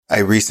I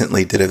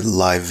recently did a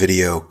live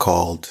video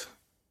called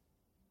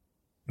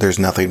There's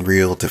Nothing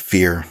Real to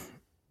Fear,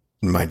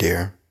 My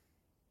Dear.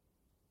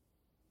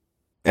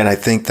 And I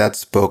think that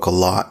spoke a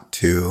lot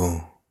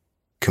to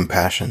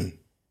compassion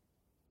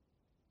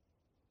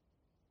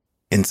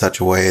in such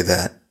a way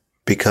that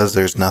because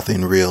there's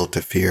nothing real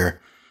to fear,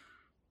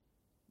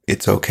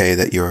 it's okay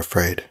that you're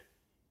afraid.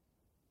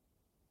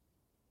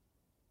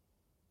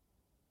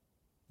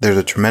 There's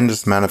a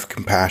tremendous amount of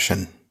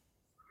compassion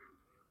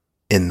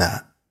in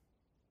that.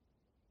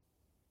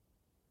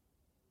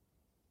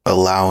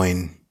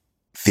 Allowing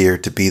fear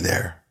to be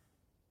there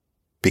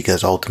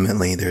because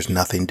ultimately there's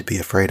nothing to be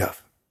afraid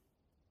of.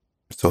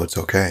 So it's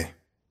okay.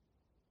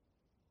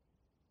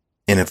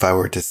 And if I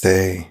were to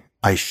say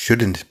I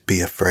shouldn't be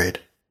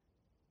afraid,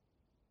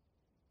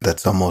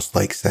 that's almost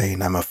like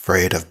saying I'm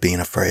afraid of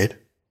being afraid,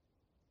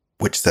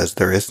 which says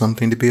there is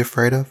something to be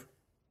afraid of.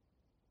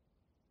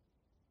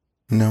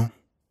 No.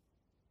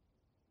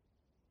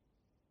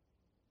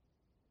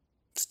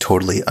 It's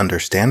totally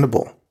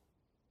understandable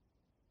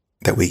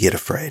that we get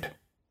afraid.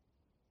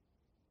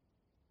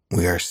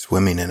 We are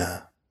swimming in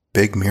a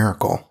big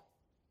miracle.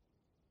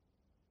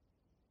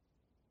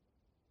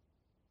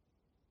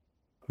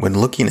 When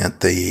looking at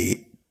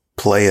the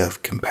play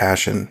of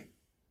compassion,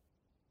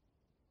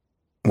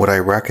 what I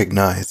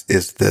recognize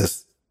is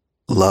this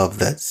love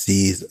that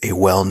sees a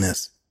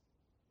wellness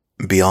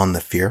beyond the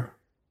fear.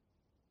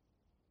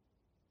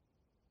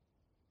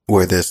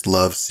 Where this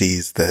love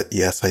sees that,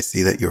 yes, I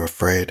see that you're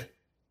afraid.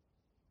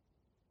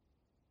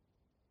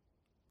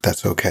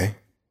 That's okay.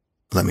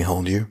 Let me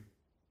hold you.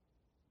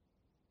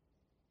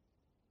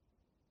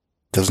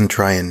 Doesn't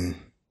try and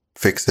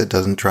fix it,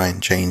 doesn't try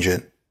and change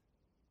it.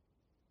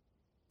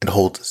 It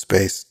holds a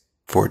space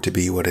for it to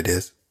be what it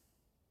is.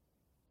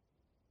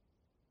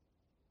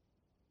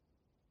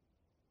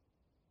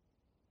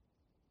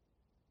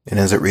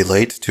 And as it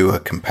relates to a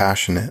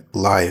compassionate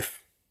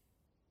life,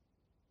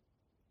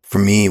 for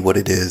me, what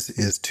it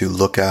is to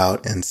look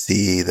out and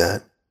see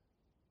that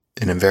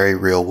in a very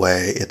real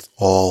way, it's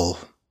all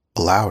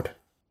allowed.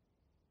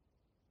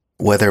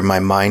 Whether my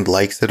mind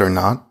likes it or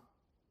not,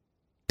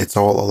 it's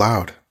all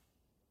allowed.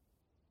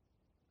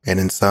 And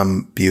in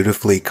some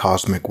beautifully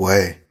cosmic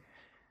way,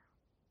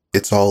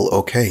 it's all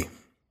okay.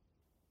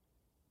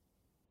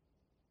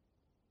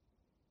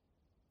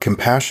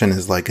 Compassion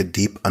is like a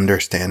deep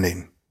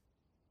understanding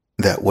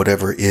that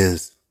whatever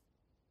is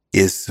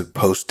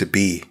supposed to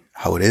be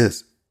how it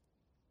is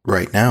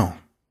right now.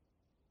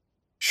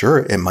 Sure,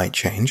 it might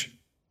change.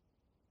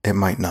 It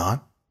might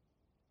not.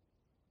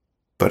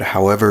 But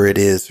however it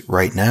is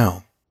right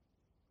now,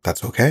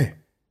 that's okay.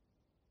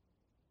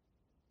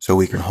 So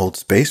we can hold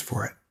space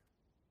for it.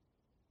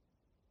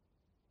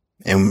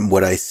 And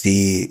what I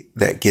see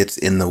that gets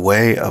in the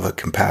way of a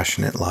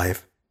compassionate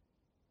life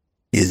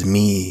is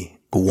me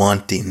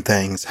wanting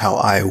things how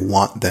I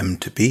want them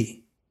to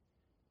be.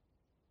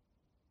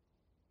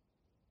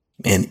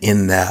 And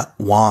in that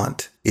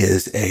want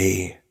is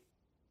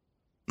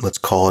let's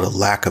call it a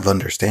lack of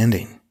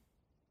understanding.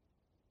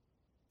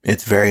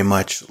 It's very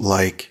much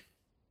like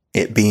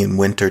it being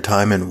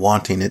wintertime and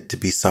wanting it to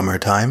be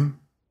summertime.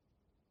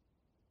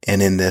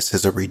 And in this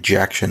is a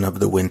rejection of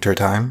the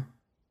wintertime,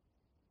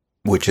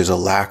 which is a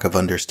lack of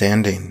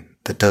understanding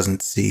that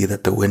doesn't see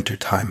that the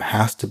wintertime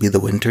has to be the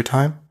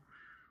wintertime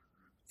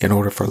in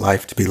order for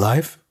life to be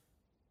life,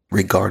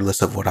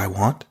 regardless of what I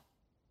want.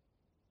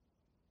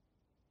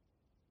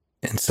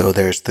 And so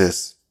there's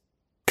this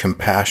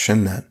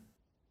compassion that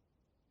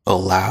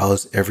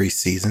allows every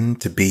season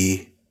to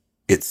be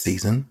its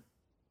season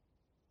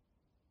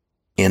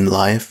in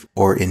life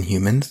or in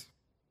humans.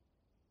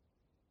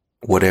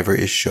 Whatever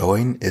is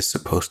showing is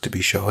supposed to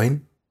be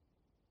showing.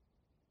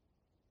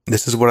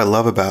 This is what I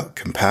love about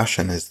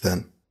compassion is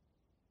that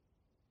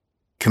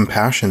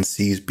compassion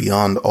sees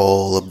beyond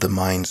all of the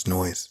mind's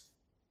noise.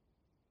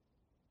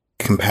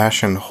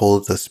 Compassion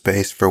holds a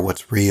space for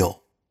what's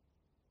real,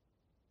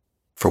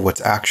 for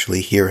what's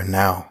actually here and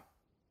now,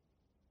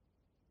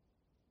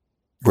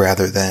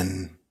 rather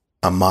than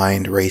a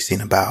mind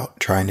racing about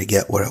trying to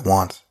get what it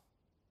wants.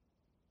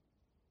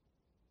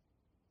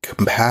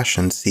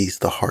 Compassion sees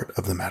the heart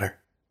of the matter.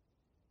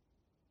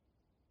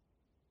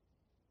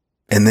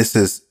 And this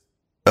is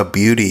a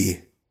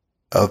beauty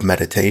of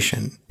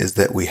meditation, is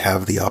that we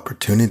have the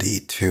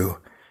opportunity to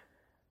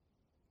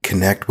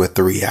connect with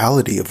the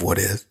reality of what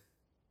is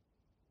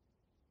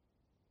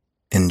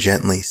and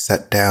gently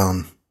set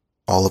down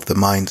all of the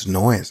mind's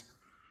noise,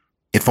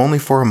 if only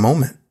for a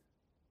moment,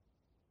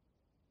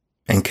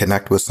 and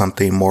connect with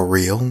something more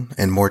real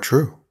and more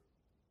true.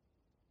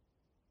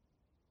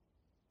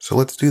 So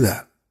let's do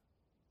that.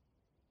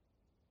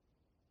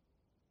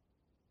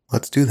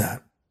 Let's do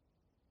that.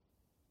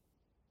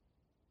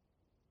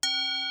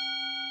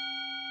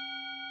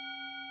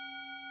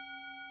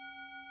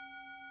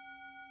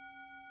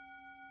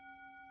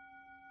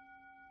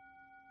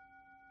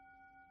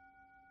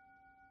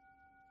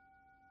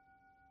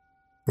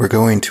 We're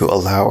going to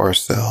allow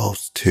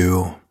ourselves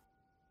to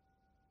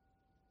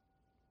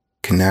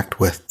connect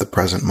with the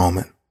present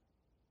moment.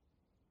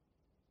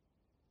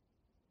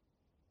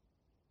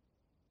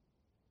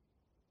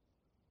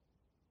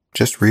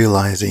 Just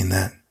realizing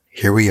that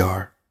here we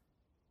are,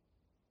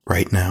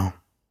 right now.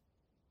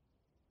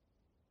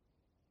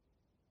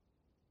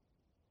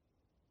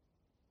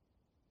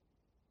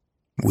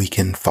 We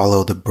can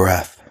follow the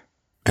breath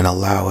and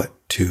allow it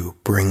to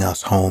bring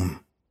us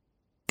home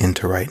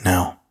into right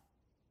now.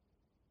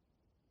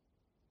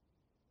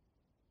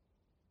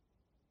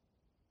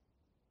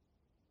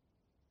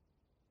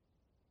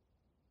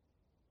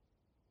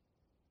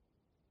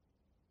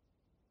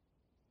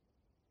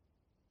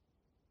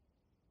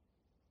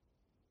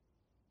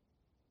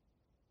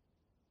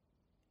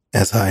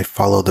 As I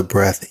follow the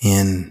breath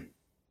in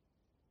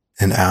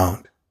and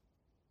out,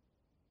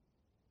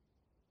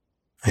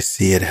 I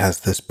see it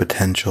has this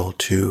potential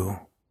to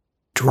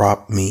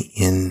drop me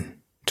in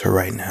to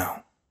right now.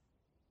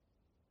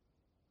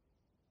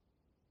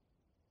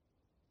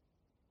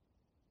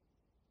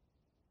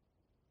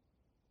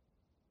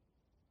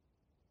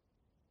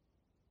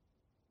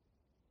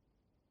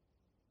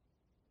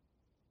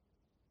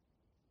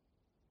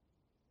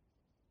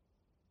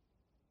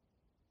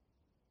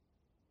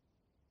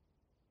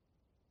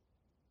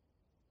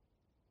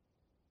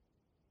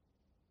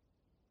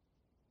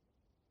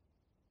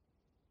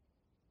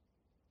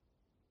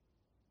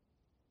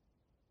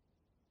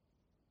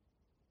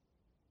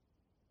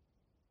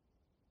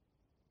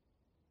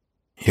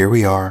 Here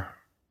we are,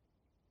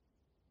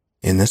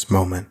 in this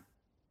moment,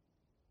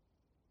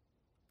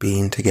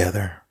 being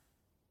together.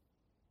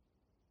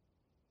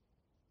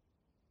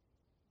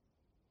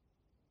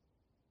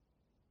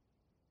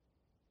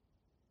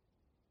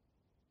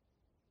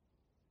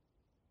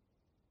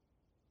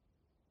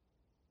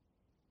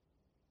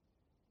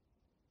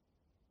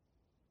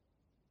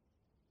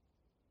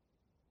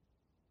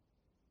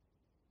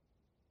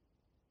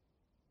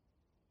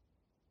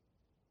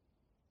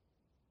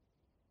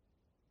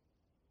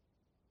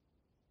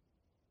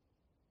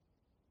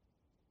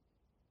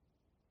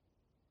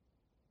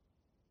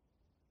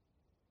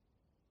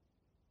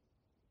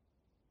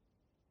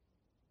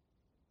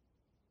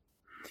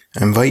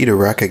 I invite you to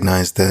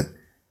recognize that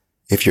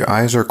if your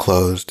eyes are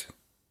closed,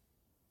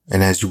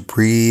 and as you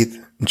breathe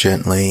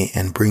gently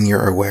and bring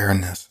your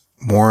awareness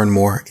more and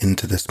more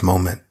into this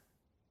moment,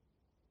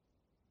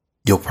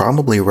 you'll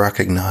probably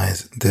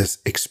recognize this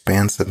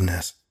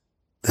expansiveness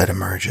that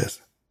emerges.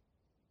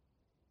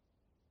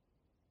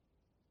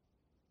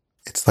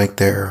 It's like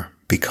there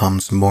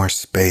becomes more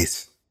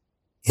space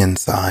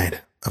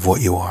inside of what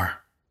you are.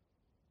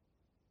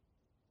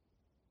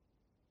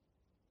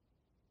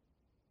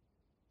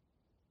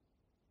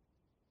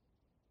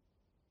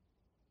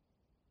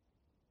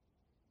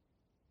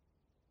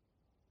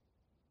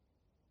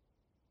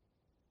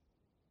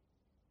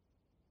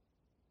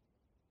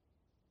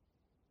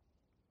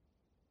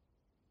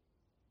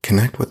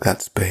 Connect with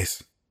that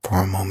space for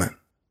a moment.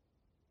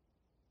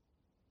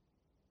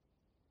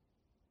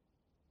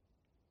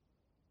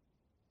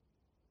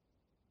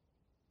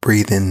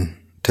 Breathe in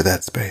to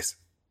that space.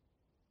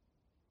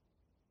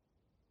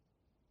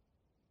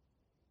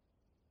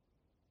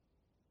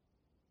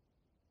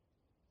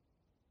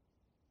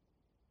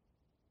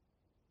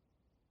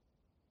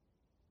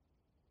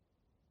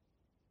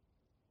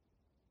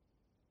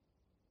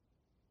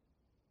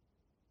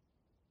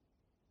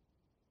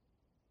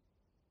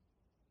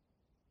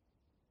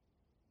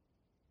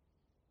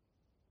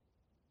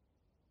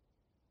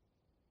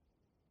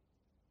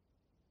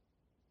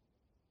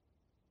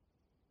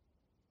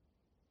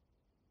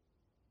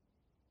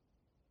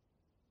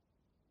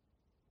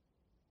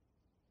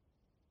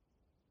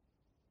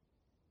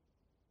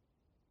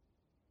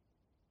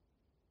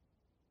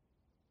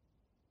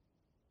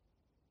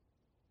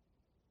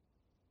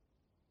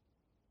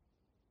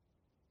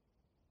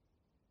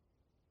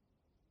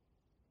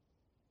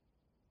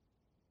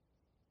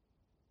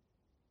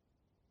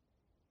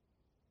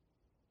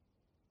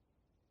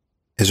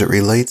 As it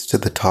relates to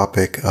the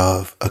topic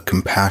of a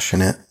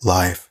compassionate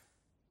life,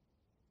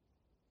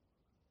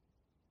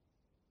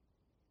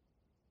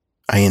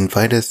 I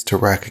invite us to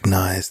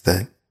recognize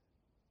that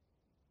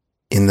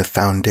in the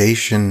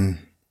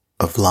foundation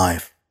of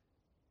life,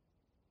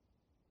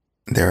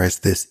 there is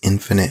this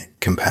infinite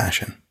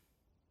compassion.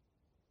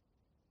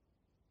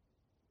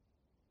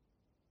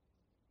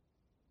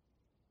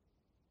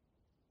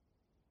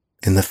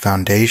 In the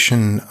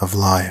foundation of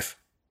life,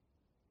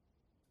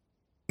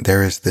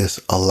 there is this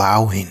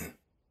allowing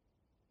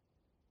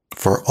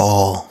for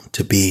all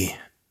to be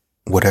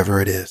whatever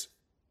it is.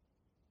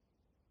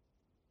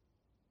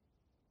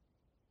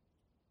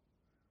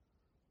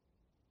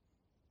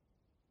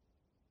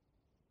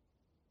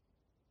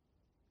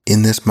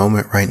 In this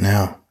moment right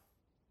now,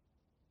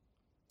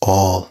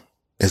 all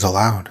is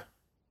allowed.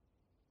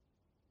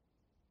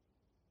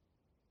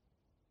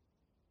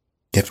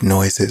 If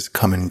noises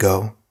come and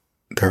go,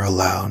 they're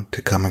allowed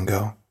to come and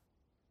go.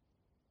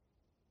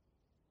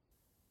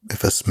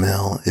 If a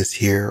smell is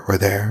here or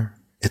there,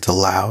 it's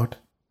allowed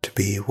to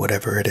be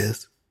whatever it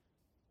is.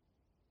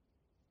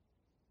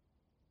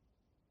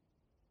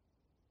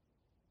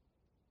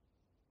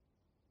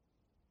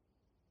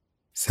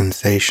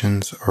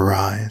 Sensations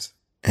arise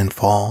and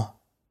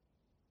fall.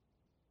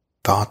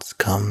 Thoughts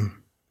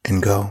come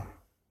and go.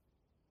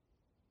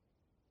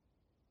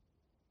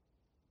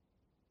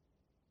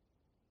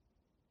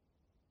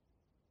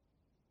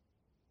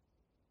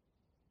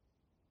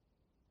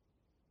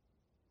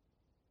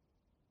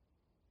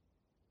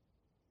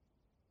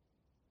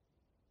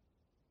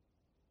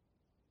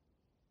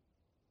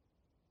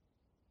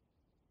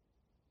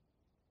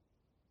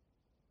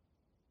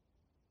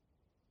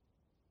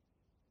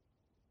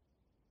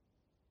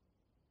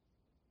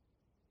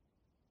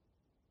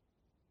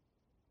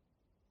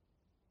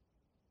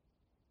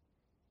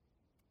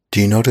 Do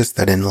you notice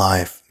that in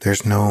life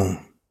there's no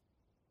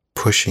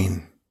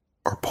pushing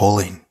or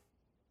pulling?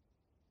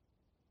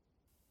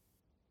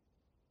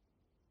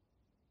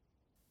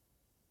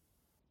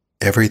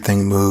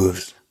 Everything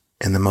moves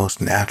in the most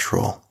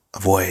natural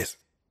of ways,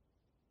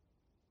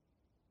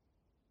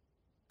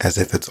 as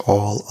if it's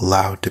all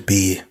allowed to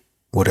be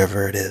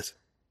whatever it is.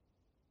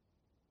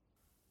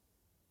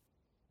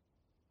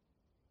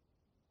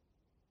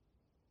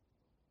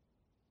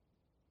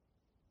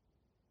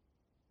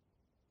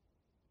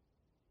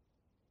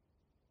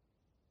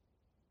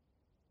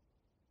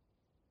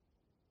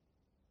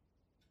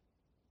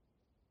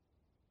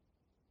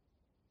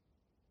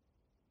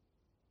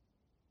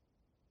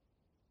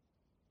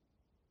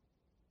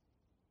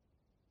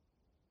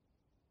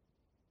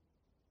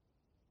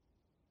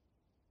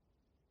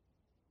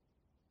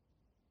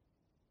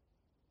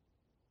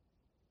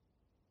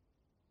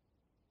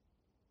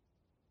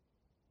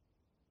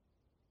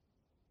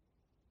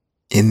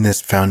 In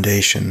this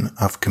foundation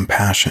of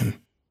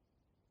compassion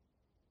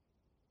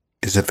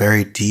is a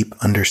very deep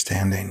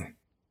understanding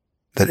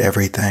that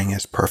everything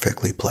is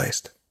perfectly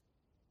placed.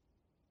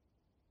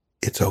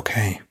 It's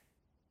okay.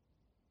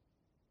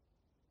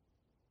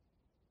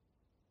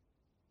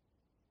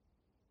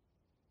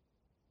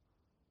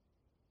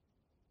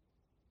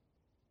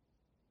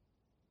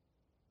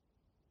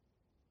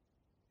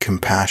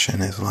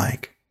 Compassion is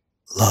like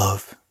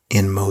love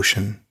in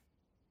motion.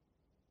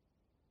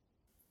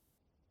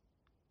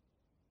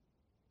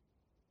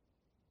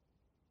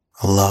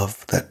 A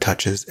love that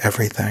touches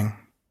everything.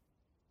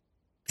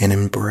 An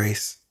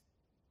embrace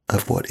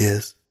of what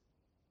is.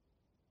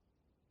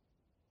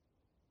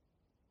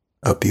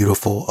 A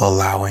beautiful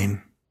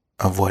allowing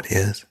of what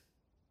is.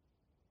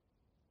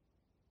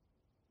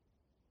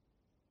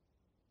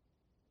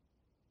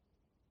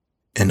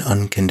 An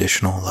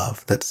unconditional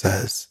love that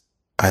says,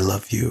 I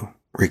love you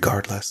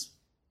regardless.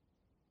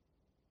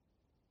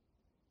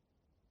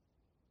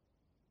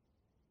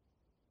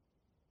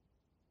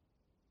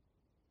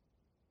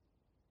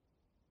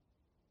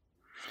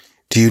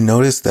 Do you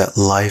notice that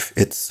life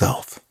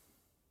itself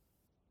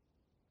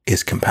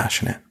is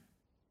compassionate?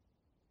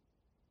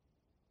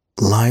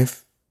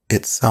 Life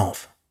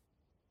itself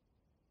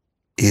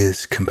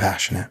is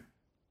compassionate.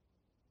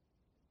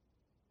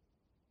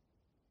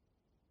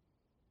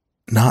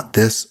 Not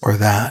this or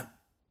that,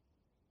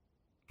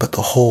 but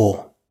the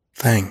whole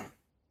thing.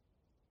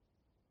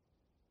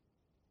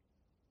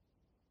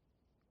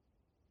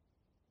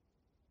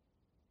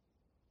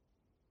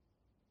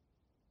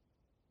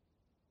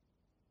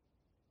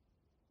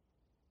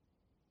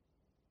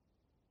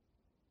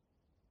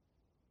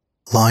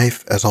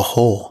 Life as a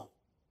whole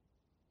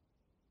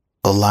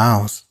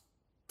allows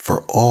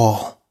for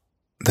all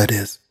that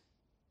is.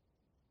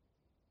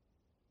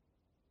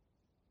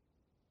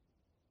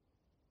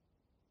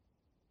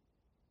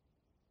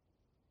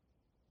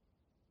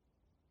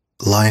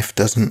 Life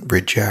doesn't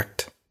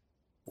reject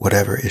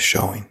whatever is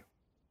showing.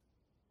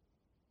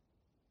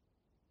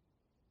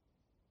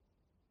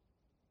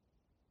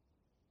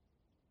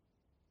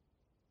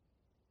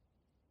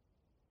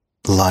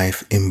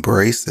 Life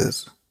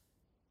embraces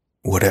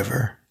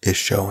whatever is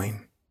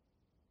showing.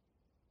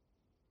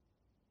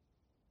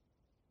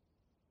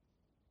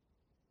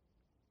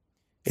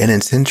 And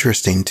it's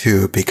interesting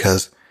too,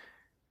 because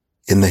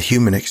in the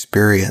human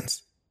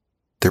experience,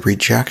 the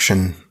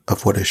rejection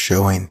of what is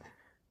showing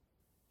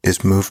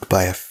is moved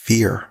by a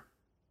fear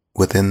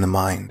within the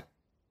mind.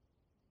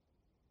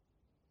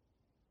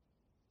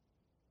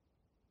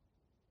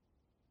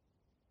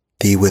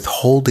 The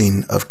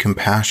withholding of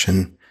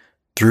compassion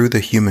through the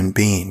human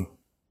being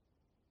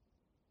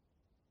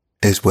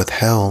is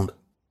withheld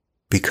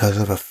because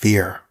of a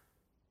fear.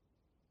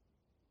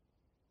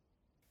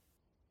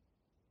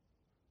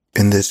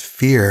 And this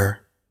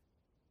fear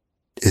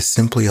is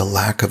simply a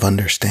lack of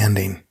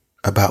understanding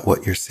about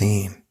what you're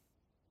seeing.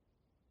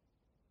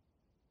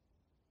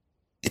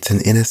 It's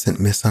an innocent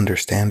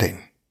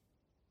misunderstanding.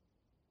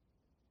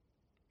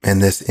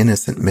 And this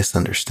innocent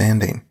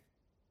misunderstanding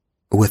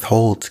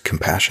withholds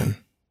compassion,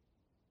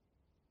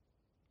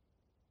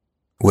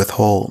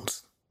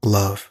 withholds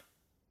love.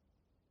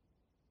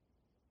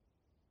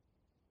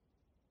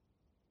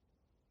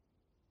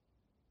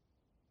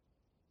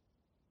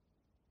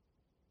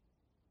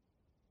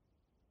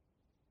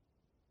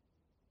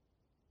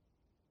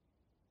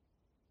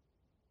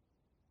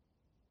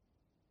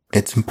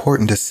 It's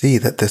important to see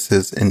that this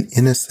is an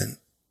innocent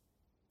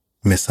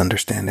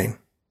misunderstanding.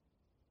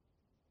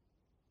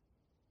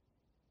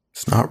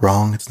 It's not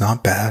wrong, it's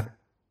not bad.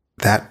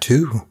 That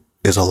too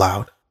is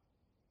allowed.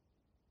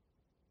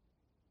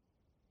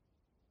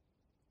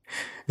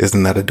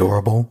 Isn't that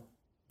adorable?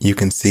 You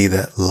can see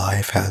that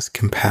life has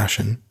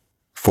compassion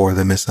for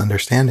the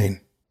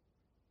misunderstanding.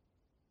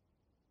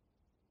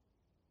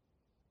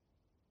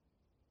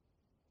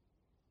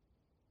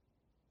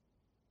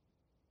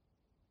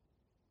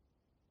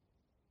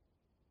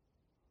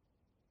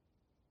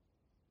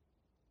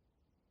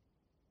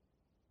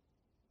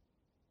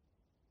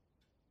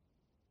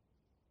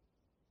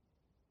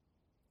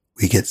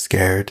 We get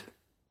scared.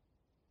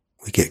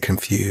 We get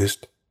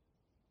confused.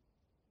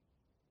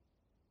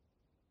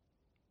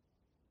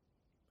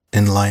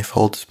 And life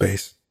holds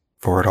space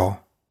for it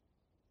all.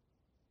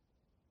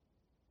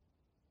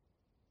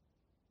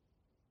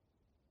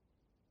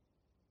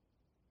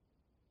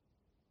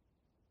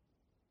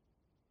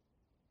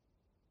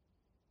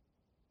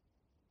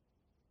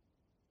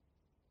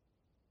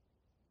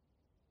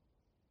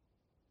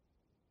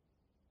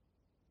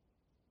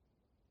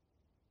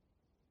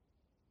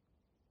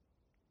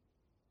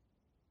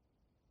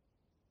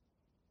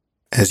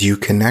 As you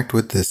connect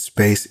with this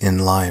space in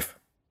life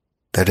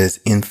that is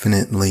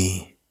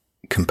infinitely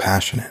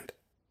compassionate,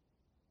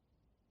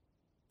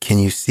 can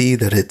you see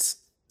that it's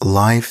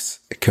life's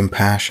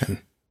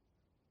compassion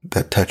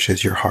that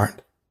touches your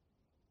heart?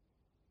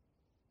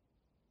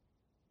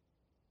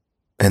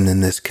 And then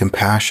this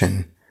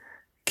compassion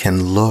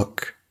can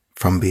look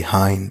from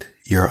behind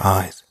your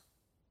eyes.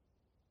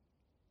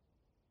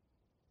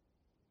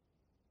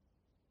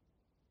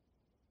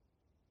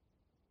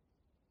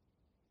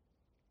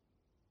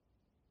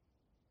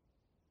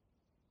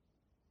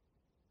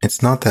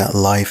 It's not that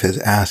life is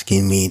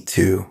asking me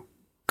to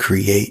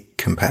create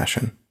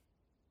compassion.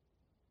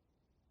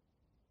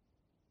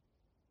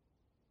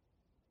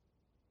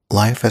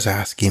 Life is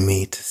asking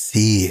me to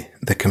see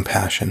the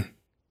compassion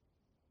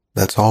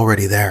that's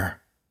already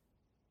there.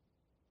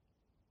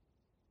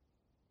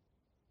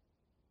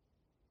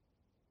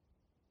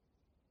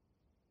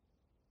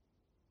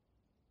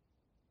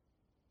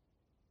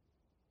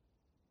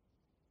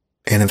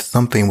 And if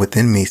something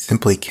within me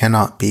simply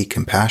cannot be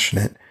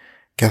compassionate,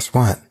 guess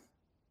what?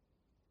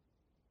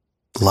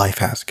 Life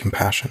has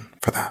compassion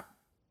for that.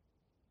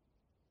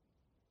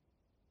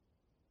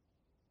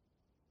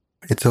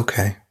 It's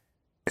okay.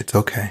 It's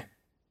okay.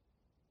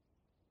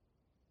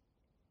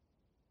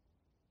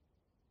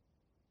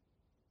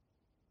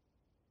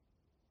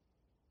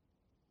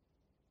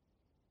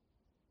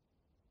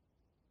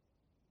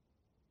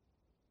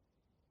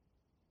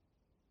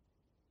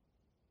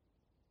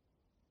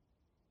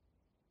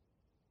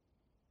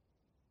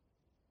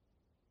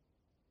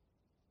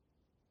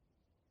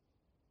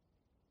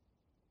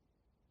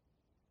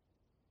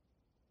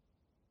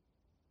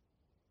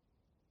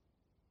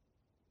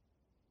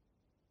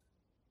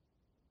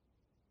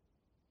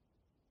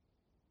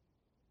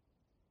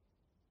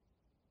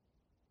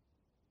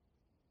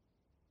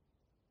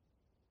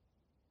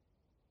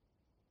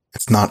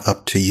 It's not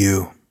up to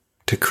you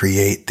to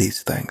create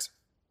these things.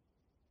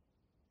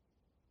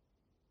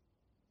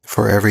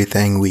 For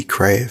everything we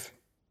crave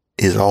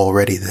is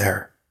already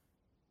there.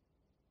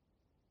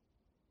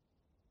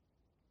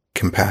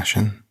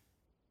 Compassion,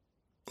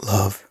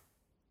 love,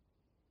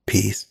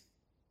 peace,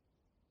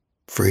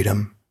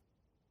 freedom,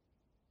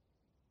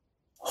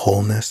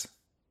 wholeness,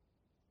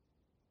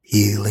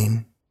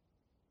 healing.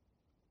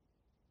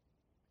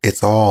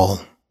 It's all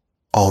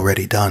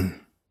already done.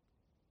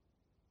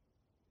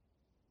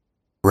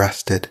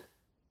 Rested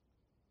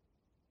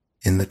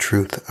in the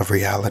truth of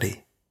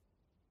reality.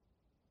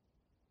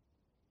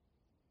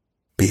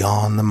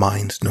 Beyond the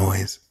mind's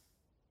noise,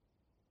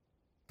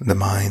 the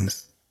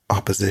mind's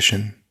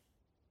opposition,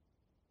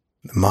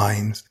 the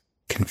mind's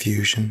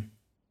confusion.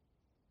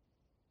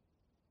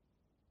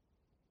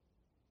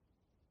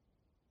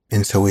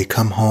 And so we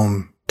come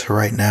home to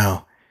right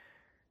now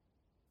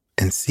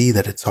and see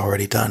that it's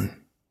already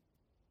done.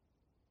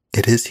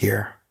 It is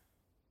here.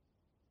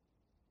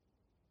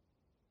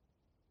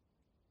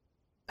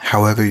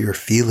 However you're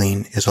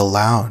feeling is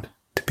allowed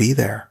to be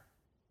there.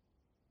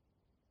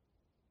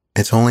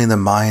 It's only the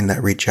mind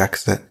that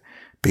rejects it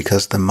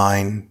because the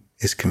mind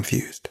is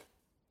confused.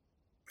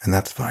 And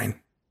that's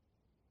fine.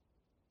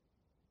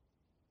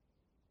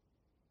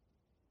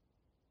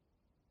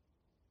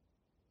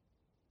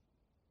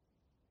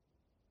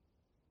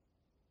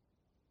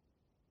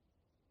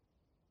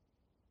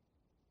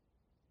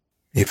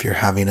 If you're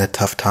having a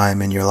tough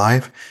time in your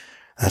life,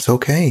 that's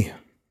okay.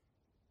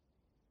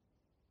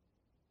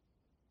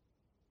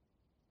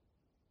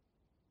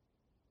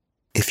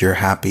 If you're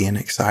happy and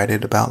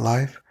excited about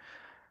life,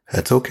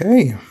 that's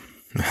okay.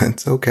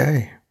 It's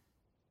okay.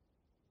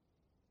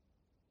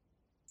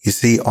 You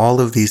see,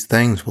 all of these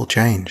things will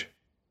change.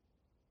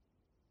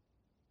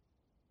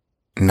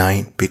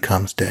 Night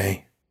becomes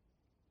day.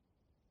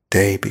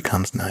 Day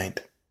becomes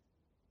night.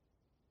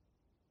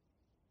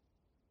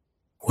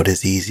 What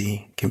is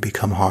easy can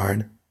become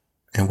hard,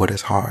 and what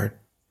is hard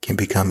can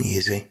become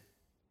easy.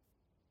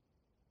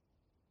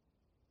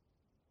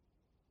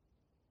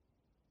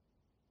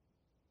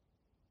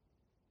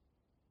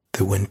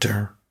 The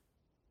winter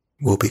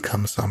will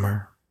become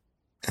summer,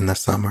 and the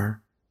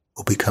summer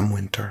will become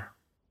winter.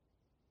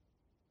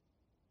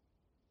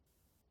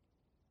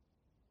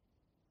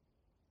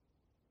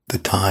 The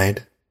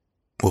tide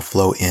will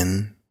flow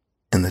in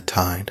and the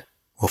tide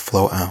will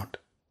flow out.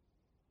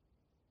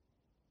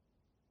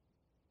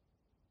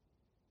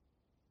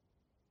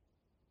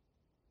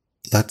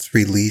 Let's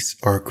release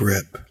our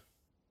grip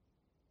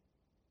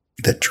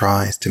that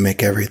tries to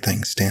make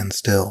everything stand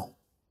still.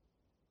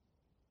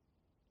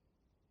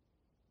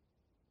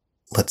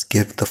 Let's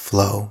give the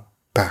flow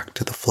back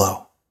to the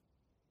flow,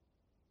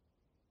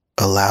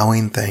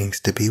 allowing things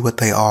to be what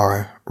they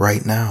are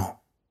right now.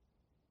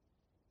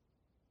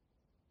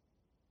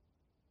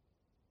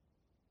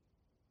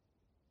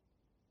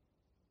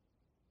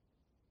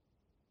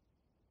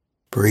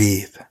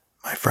 Breathe,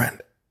 my friend.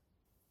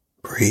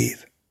 Breathe.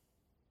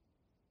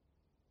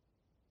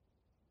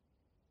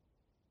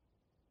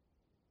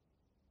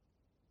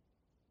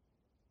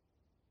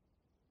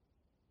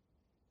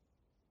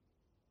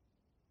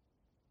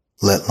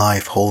 Let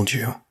life hold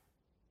you.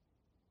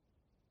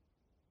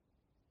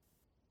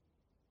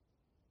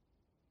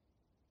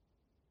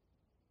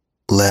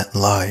 Let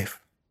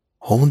life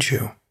hold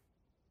you.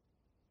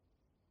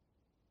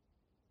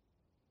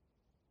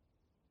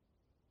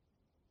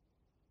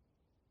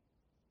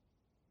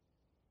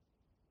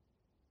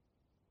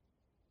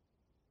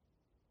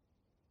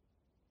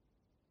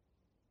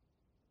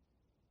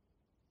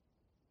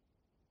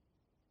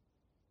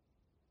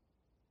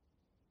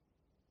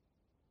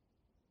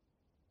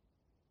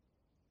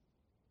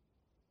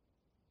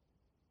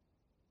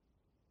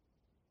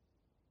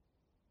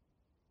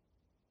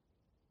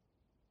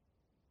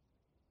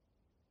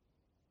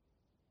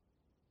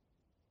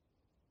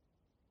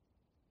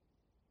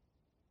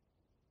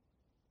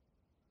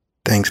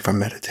 Thanks for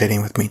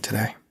meditating with me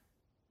today.